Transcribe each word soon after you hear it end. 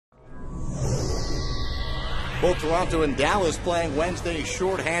Both Toronto and Dallas playing Wednesday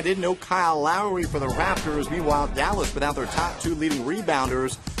shorthanded. No Kyle Lowry for the Raptors. Meanwhile, Dallas without their top two leading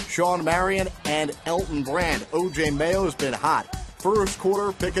rebounders, Sean Marion and Elton Brand. O.J. Mayo's been hot. First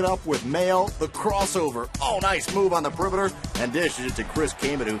quarter, pick it up with Mayo, the crossover. Oh, nice move on the perimeter, and dishes it to Chris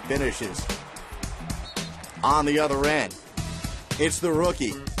Kaman, who finishes. On the other end, it's the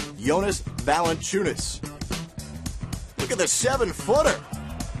rookie, Jonas Valanciunas. Look at the 7-footer.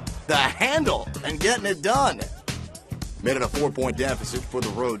 The handle and getting it done. Made it a 4-point deficit for the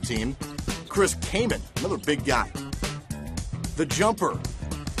road team. Chris Kaman, another big guy. The jumper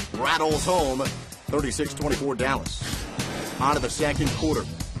rattles home, 36-24 Dallas. On to the second quarter.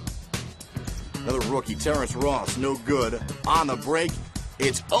 Another rookie, Terrence Ross, no good. On the break,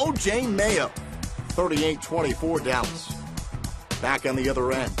 it's O.J. Mayo, 38-24 Dallas. Back on the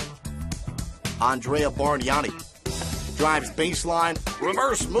other end, Andrea Bargnani drives baseline,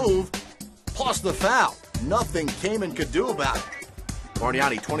 reverse move, plus the foul. Nothing Kaman could do about it.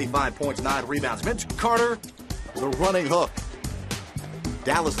 Bargnani, 25 points, 9 rebounds. Vince Carter, the running hook.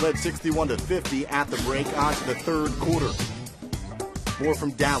 Dallas led 61-50 at the break. On to the third quarter. More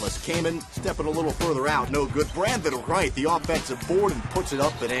from Dallas. Kaman stepping a little further out. No good. Brandon Wright, the offensive board, and puts it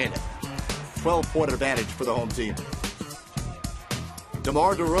up and in. 12-point advantage for the home team.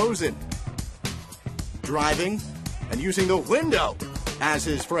 DeMar DeRozan driving and using the window as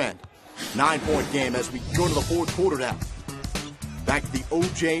his friend. 9-point game as we go to the fourth quarter now. Back to the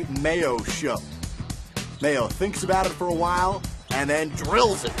O.J. Mayo show. Mayo thinks about it for a while and then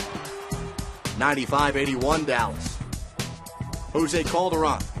drills it. 95-81 Dallas. Jose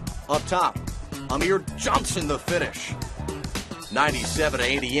Calderon up top. Amir Johnson the finish.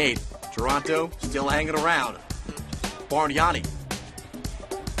 97-88. Toronto still hanging around. Bargnani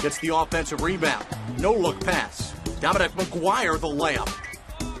gets the offensive rebound. No look pass. Dominic McGuire the layup.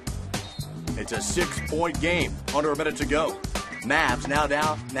 It's a 6-point game. Under a minute to go. Mavs now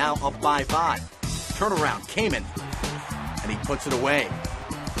up by 5. Turnaround, Kaman. And he puts it away.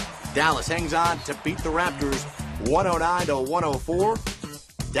 Dallas hangs on to beat the Raptors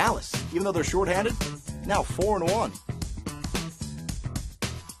 109-104. Dallas, even though they're shorthanded, now 4-1.